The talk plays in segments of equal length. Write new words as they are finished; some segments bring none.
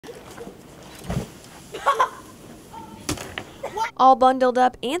All bundled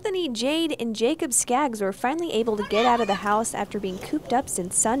up, Anthony, Jade, and Jacob Scaggs were finally able to get out of the house after being cooped up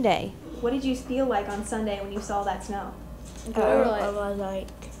since Sunday. What did you feel like on Sunday when you saw that snow? I was like,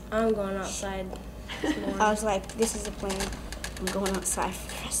 I'm going outside this morning. I was like, this is the plan. I'm going outside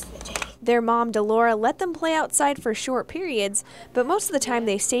for the rest of the day. Their mom, Delora, let them play outside for short periods, but most of the time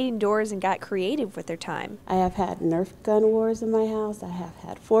they stayed indoors and got creative with their time. I have had Nerf gun wars in my house. I have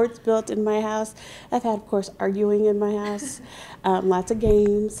had forts built in my house. I've had, of course, arguing in my house. Lots of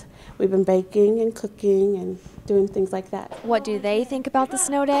games. We've been baking and cooking and doing things like that. What do they think about the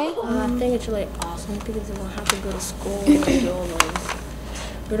snow day? I think it's really awesome because they won't have to go to school and do all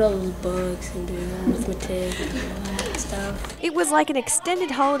those bugs and do arithmetic and all that stuff. It was like an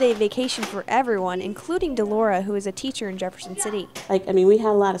extended holiday vacation for everyone, including Delora, who is a teacher in Jefferson City. We had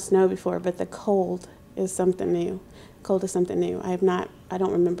a lot of snow before, but the cold is something new. Cold is something new. I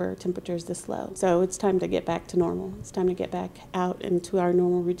don't remember temperatures this low. So it's time to get back to normal. It's time to get back out into our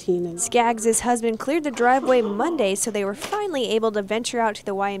normal routine. Scaggs' husband cleared the driveway Monday, so they were finally able to venture out to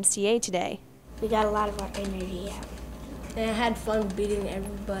the YMCA today. We got a lot of our energy out. And I had fun beating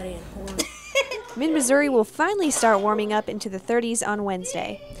everybody in horse. Mid-Missouri will finally start warming up into the 30s on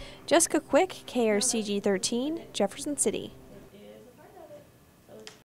Wednesday. Jessica Quick, KRCG 13, Jefferson City.